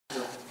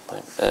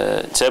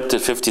Chapter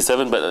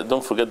 57, but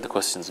don't forget the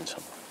questions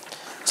inshallah.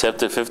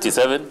 Chapter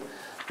 57,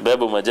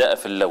 باب ما جاء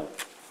في اللو.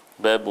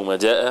 باب ما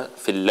جاء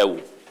في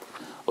اللو.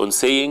 On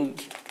saying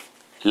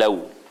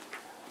لو.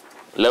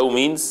 لو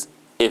means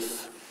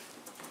if.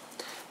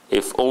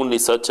 If only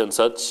such and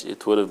such,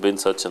 it would have been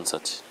such and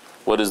such.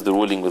 What is the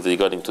ruling with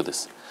regarding to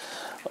this?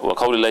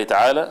 وقول الله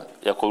تعالى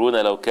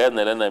يقولون لو كان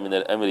لنا من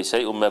الأمر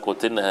شيء ما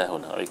قتلنا ها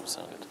هنا. عليكم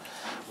السلام.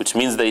 Which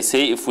means they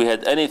say if we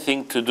had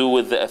anything to do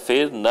with the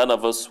affair, none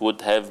of us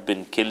would have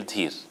been killed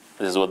here.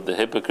 This is what the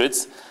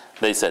hypocrites,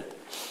 they said.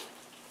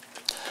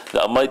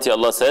 The Almighty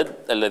Allah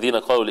said,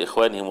 الَّذِينَ قَالُوا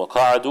لِإِخْوَانِهِمْ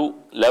وَقَعَدُوا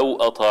لَوْ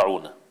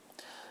أَطَاعُونَ.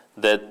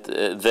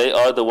 That they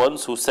are the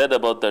ones who said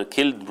about their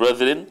killed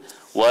brethren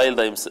while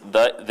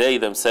they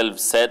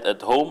themselves sat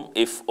at home,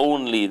 if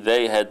only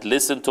they had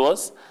listened to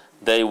us,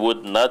 they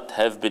would not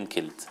have been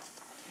killed.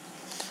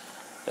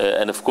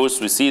 And of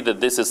course we see that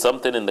this is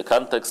something in the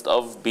context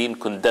of being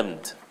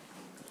condemned.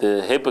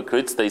 The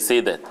hypocrites, they say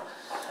that.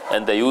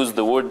 And they use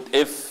the word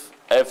if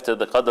after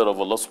the qadr of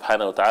Allah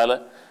subhanahu wa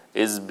ta'ala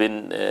is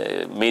been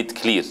made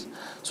clear.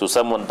 So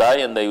someone die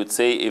and they would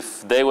say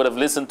if they would have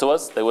listened to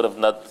us, they would have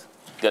not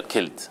got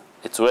killed.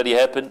 It's already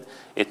happened.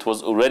 It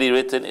was already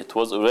written. It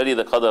was already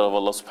the qadr of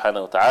Allah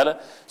subhanahu wa ta'ala.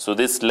 So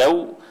this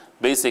law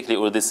basically,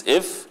 or this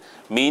if,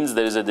 means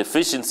there is a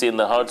deficiency in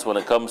the hearts when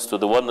it comes to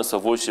the oneness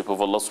of worship of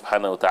Allah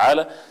subhanahu wa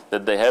ta'ala,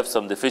 that they have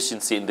some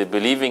deficiency in the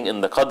believing in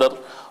the qadr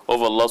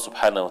of Allah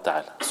subhanahu wa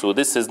ta'ala. So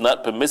this is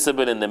not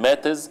permissible in the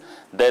matters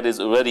that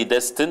is already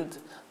destined,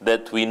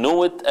 that we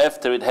know it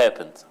after it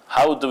happened.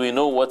 How do we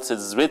know what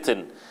is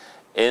written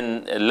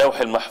in Lawh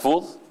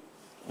al-Mahfuz?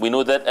 We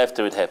know that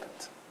after it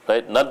happened,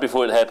 right? Not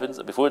before it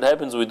happens. Before it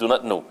happens, we do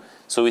not know.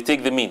 So we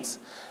take the means.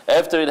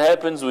 After it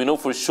happens, we know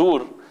for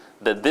sure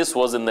that this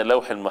was in the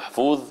Lawh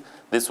al-Mahfuz,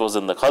 this was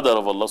in the qadr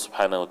of Allah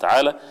subhanahu wa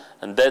ta'ala,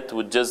 and that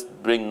would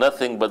just bring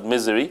nothing but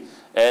misery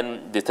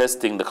and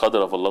detesting the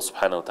qadr of Allah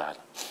subhanahu wa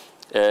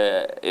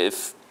ta'ala.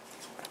 If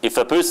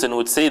a person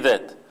would say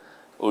that,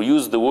 or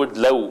use the word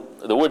law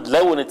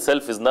in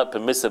itself is not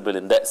permissible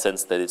in that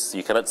sense, that it's,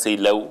 you cannot say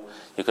law,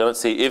 you cannot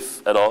say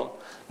if at all.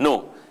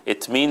 No,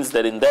 it means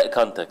that in that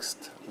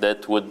context,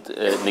 that would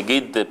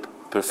negate the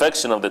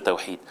perfection of the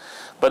tawheed.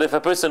 But if a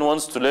person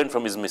wants to learn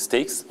from his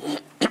mistakes,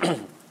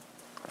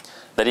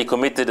 that he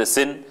committed a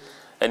sin,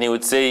 and he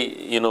would say,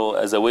 you know,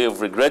 as a way of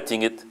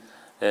regretting it,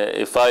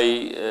 if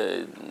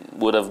I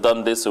would have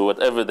done this or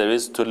whatever there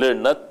is, to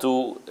learn not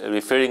to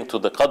referring to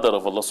the qadr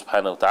of Allah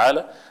subhanahu wa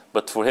ta'ala,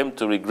 but for him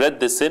to regret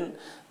the sin,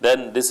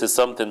 then this is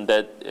something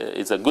that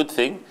is a good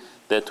thing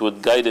that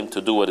would guide him to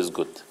do what is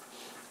good.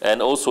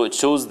 And also it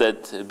shows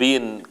that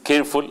being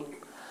careful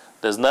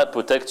does not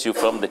protect you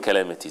from the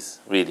calamities,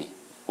 really.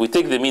 We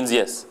take the means,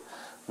 yes,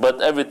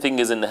 but everything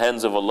is in the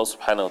hands of Allah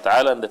subhanahu wa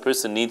ta'ala, and the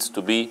person needs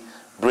to be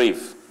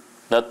brave,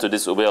 not to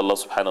disobey Allah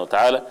subhanahu wa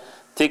ta'ala,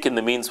 taking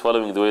the means,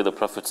 following the way of the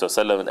Prophet sallallahu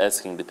alaihi wasallam, and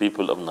asking the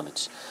people of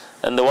knowledge.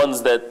 And the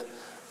ones that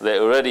they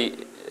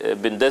already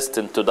been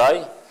destined to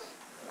die,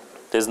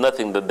 there's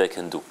nothing that they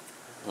can do,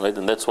 right?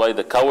 And that's why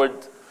the coward,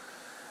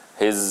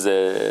 his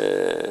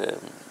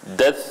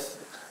death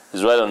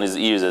is right on his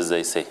ears, as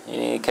they say.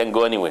 He can't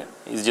go anywhere.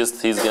 He's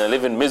going to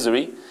live in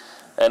misery,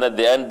 and at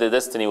the end the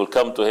destiny will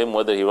come to him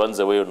whether he runs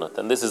away or not.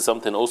 And this is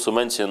something also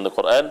mentioned in the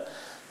Quran.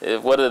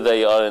 Whether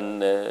they are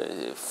in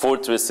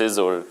fortresses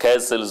or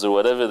castles or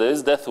whatever there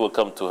is, death will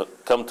come to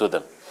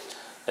them.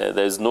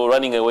 There is no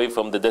running away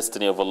from the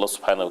destiny of Allah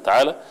subhanahu wa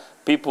ta'ala.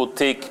 People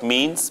take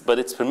means, but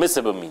it's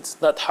permissible means,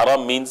 not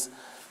haram means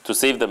to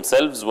save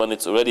themselves when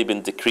it's already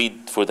been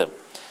decreed for them.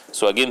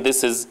 So again,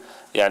 this is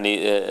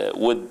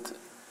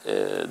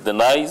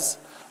denies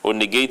or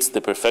negates the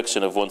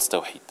perfection of one's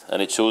tawheed,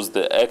 and it shows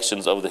the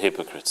actions of the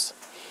hypocrites.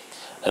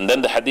 And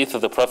then the hadith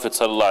of the Prophet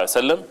sallallahu alaihi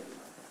wasallam,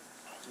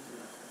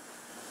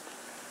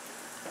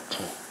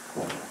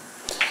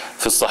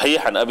 في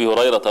الصحيح عن أبي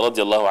هريرة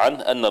رضي الله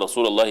عنه أن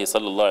رسول الله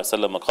صلى الله عليه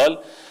وسلم قال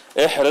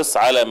احرص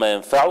على ما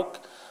ينفعك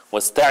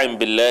واستعن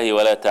بالله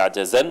ولا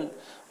تعجزن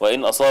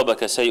وإن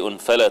أصابك شيء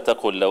فلا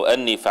تقل لو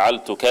أني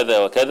فعلت كذا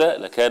وكذا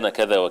لكان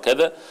كذا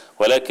وكذا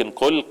ولكن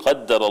قل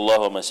قدر الله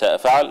وما شاء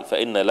فعل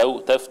فإن لو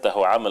تفتح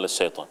عمل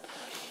الشيطان.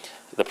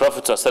 The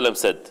Prophet ﷺ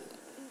said,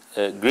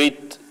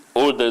 great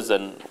orders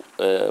and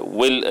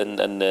will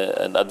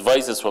and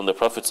advices from the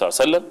Prophet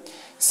ﷺ,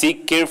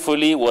 seek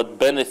carefully what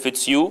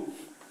benefits you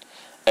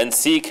and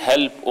seek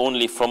help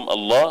only from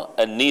Allah,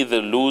 and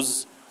neither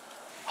lose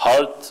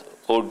heart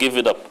or give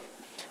it up.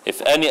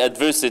 If any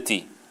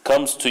adversity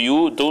comes to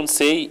you, don't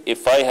say,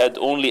 if I had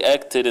only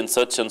acted in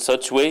such and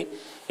such way,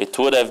 it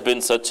would have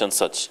been such and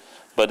such.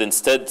 But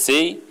instead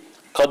say,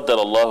 قَدَّرَ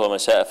اللَّهُ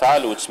وَمَا شَاءَ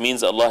فَعَلَ, which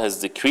means Allah has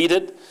decreed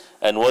it,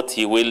 and what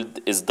He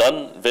willed is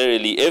done.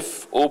 Verily,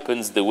 if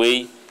opens the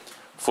way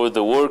for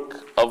the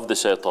work of the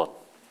shaitan.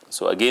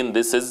 So again,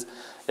 this is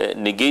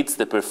negates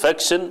the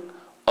perfection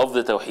of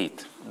the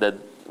tawheed, that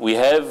we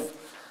have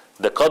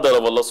the qadr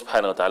of Allah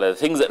subhanahu wa ta'ala, the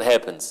things that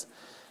happens.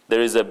 There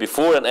is a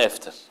before and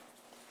after,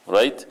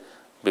 right?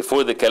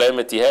 Before the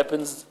calamity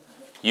happens,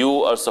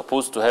 you are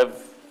supposed to have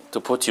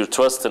to put your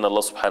trust in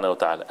Allah subhanahu wa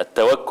ta'ala.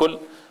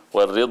 At-tawakkul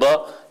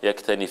وَالرِّضَى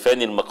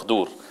يَكْتَنِفَانِ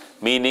الْمَقْدُورِ.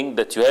 Meaning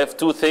that you have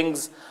two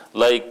things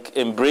like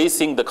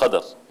embracing the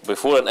qadr,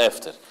 before and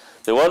after.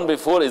 The one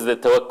before is the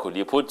tawakkul.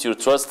 You put your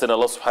trust in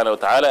Allah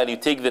subhanahu wa ta'ala and you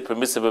take the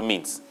permissible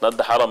means, not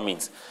the haram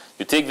means.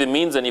 You take the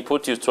means and you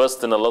put your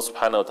trust in Allah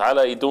subhanahu wa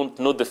ta'ala. You don't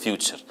know the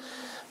future.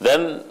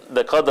 Then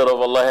the qadr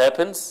of Allah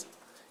happens.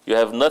 You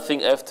have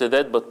nothing after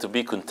that but to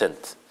be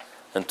content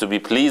and to be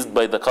pleased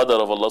by the qadr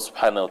of Allah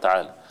subhanahu wa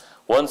ta'ala.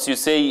 Once you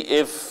say,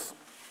 if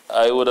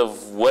I would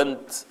have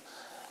went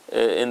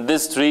in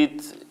this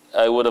street,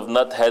 I would have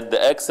not had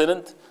the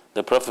accident,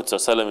 the Prophet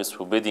ﷺ is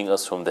forbidding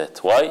us from that.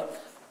 Why?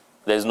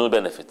 There is no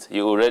benefit.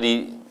 You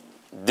already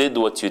did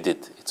what you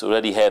did. It's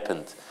already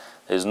happened.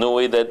 There's no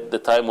way that the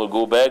time will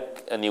go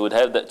back and you would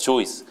have that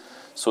choice.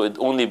 So it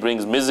only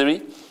brings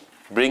misery,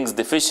 brings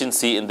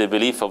deficiency in the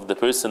belief of the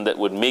person that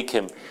would make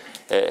him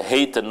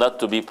hate and not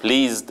to be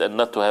pleased and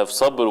not to have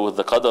sabr with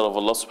the qadr of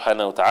Allah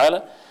subhanahu wa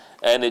ta'ala.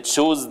 And it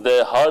shows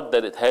the heart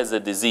that it has a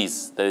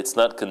disease, that it's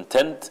not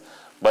content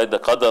by the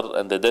qadr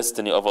and the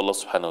destiny of Allah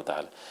subhanahu wa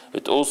ta'ala.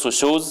 It also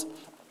shows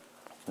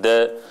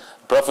the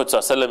Prophet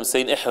ﷺ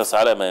saying, "Ihras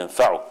ala ma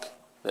yanfa'uk."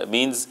 That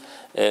means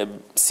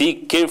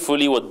seek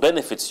carefully what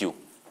benefits you.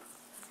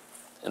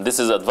 And this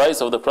is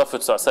advice of the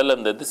Prophet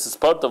ﷺ, that this is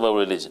part of our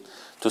religion,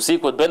 to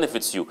seek what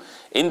benefits you.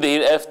 In the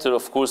hereafter,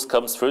 of course,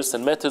 comes first,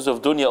 and matters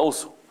of dunya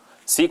also.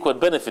 Seek what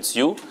benefits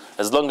you,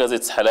 as long as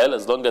it's halal,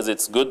 as long as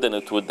it's good, and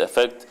it would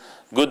affect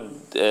good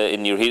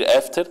in your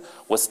hereafter.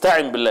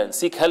 وَاسْتَعِنْ بِاللَّهِ, and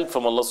seek help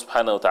from Allah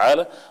subhanahu wa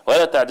ta'ala.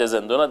 وَلَا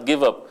تَعْجَزَنْ, do not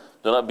give up,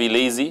 do not be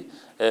lazy,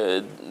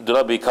 do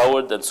not be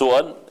coward, and so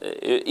on.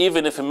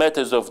 Even if in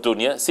matters of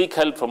dunya, seek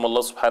help from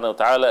Allah subhanahu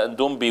wa ta'ala, and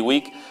don't be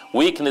weak.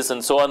 Weakness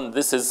and so on,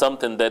 this is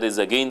something that is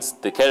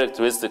against the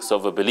characteristics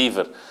of a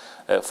believer.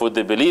 For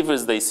the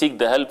believers, they seek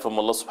the help from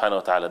Allah subhanahu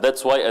wa ta'ala.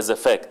 That's why, as a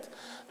fact,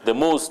 the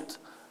most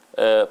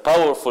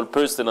powerful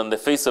person on the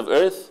face of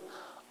earth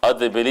are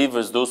the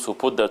believers, those who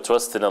put their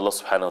trust in Allah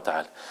subhanahu wa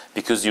ta'ala.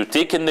 Because you're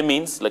taking the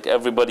means like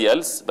everybody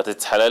else, but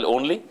it's halal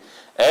only,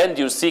 and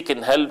you're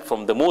seeking help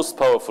from the most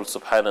powerful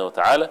subhanahu wa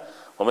ta'ala.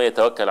 وَمَا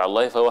يَتَوَكَّلْ عَلَى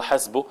اللَّهِ فَهُوَ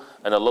حَسْبُهُ,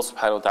 and Allah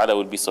subhanahu wa ta'ala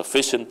will be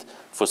sufficient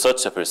for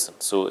such a person.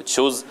 So it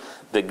shows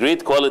the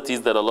great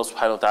qualities that Allah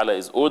subhanahu wa ta'ala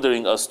is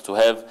ordering us to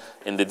have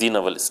in the deen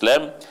of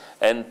Islam,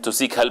 and to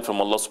seek help from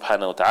Allah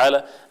subhanahu wa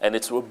ta'ala. And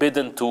it's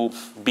forbidden to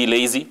be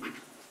lazy.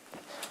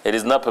 It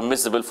is not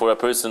permissible for a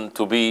person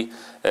to be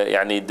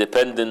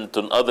dependent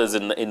on others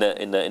in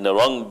a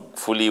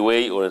wrongfully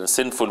way or in a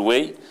sinful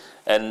way,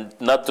 and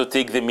not to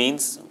take the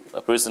means.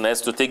 A person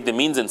has to take the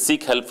means and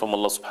seek help from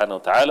Allah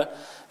subhanahu wa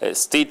ta'ala,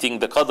 stating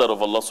the qadr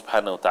of Allah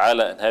subhanahu wa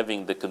ta'ala, and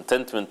having the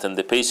contentment and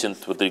the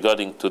patience with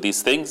regarding to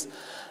these things,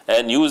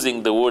 and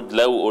using the word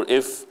law or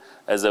if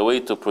as a way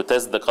to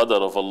protest the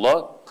qadr of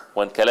Allah.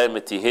 When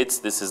calamity hits,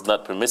 this is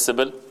not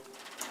permissible.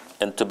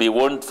 And to be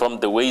warned from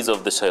the ways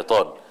of the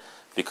shaitan,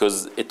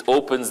 because it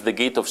opens the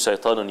gate of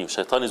shaitan on you.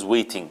 Shaitan is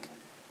waiting,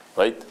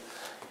 right?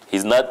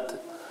 He's not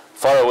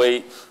far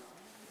away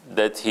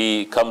that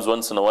he comes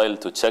once in a while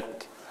to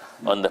check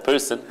on the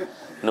person.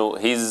 No,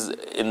 he's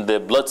in the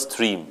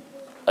bloodstream,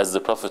 as the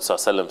Prophet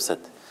ﷺ said.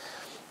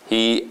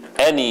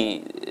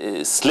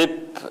 Any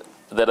slip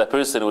that a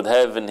person would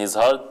have in his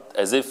heart,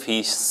 as if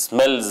he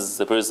smells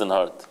the person's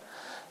heart,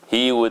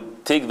 he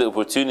would take the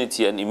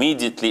opportunity and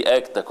immediately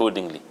act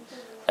accordingly.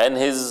 And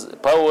his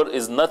power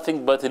is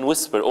nothing but in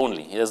whisper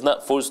only. He does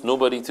not force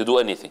nobody to do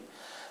anything.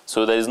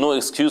 So there is no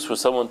excuse for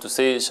someone to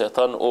say,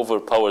 Shaitan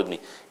overpowered me.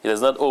 He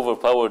does not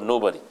overpower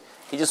nobody.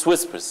 He just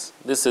whispers.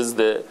 This is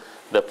the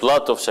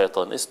plot of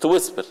Shaitan, is to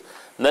whisper.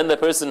 And then the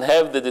person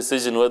have the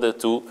decision whether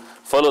to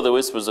follow the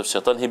whispers of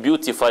Shaitan. He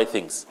beautify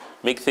things,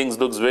 make things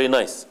looks very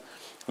nice,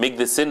 make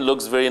the sin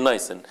looks very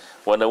nice. And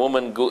when a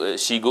woman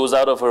she goes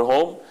out of her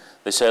home,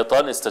 the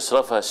Shaitan is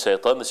tashrafha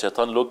Shaitan. The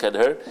Shaitan look at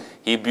her.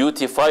 He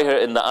beautify her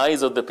in the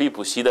eyes of the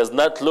people. She does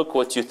not look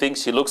what you think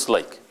she looks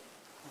like.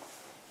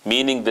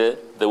 Meaning the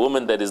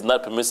woman that is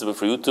not permissible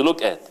for you to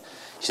look at.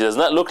 She does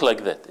not look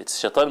like that. It's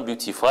Shaitan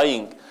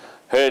beautifying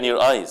her in your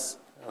eyes,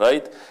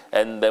 right?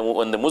 And then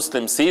when the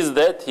Muslim sees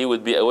that, he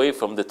would be away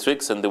from the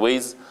tricks and the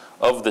ways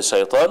of the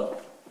Shaitan,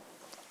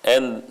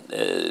 and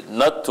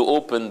not to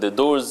open the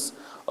doors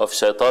of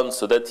Shaitan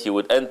so that he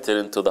would enter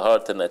into the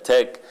heart and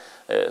attack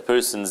a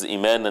person's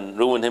iman and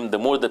ruin him. The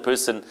more the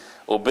person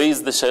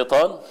obeys the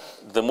Shaitan,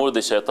 the more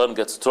the Shaitan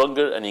gets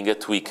stronger and you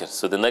get weaker.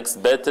 So the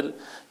next battle,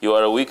 you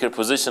are a weaker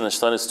position and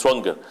Shaitan is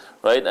stronger,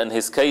 right? And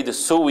his kaid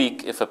is so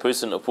weak if a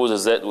person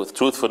opposes that with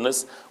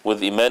truthfulness,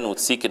 with iman, with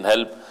seeking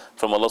help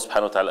from Allah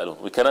subhanahu wa ta'ala alone.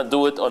 We cannot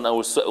do it on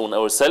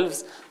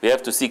ourselves. We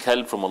have to seek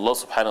help from Allah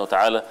subhanahu wa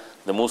ta'ala,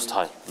 the Most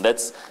High.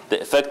 That's the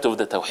effect of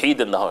the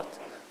Tawheed in the heart.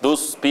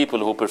 Those people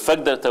who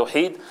perfect their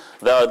Tawheed,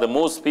 they are the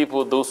most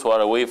people, those who are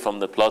away from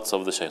the plots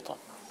of the Shaitan.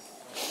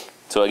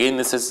 So again,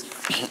 this is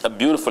a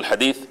beautiful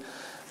hadith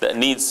that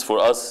needs for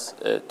us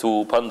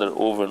to ponder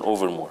over and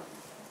over more.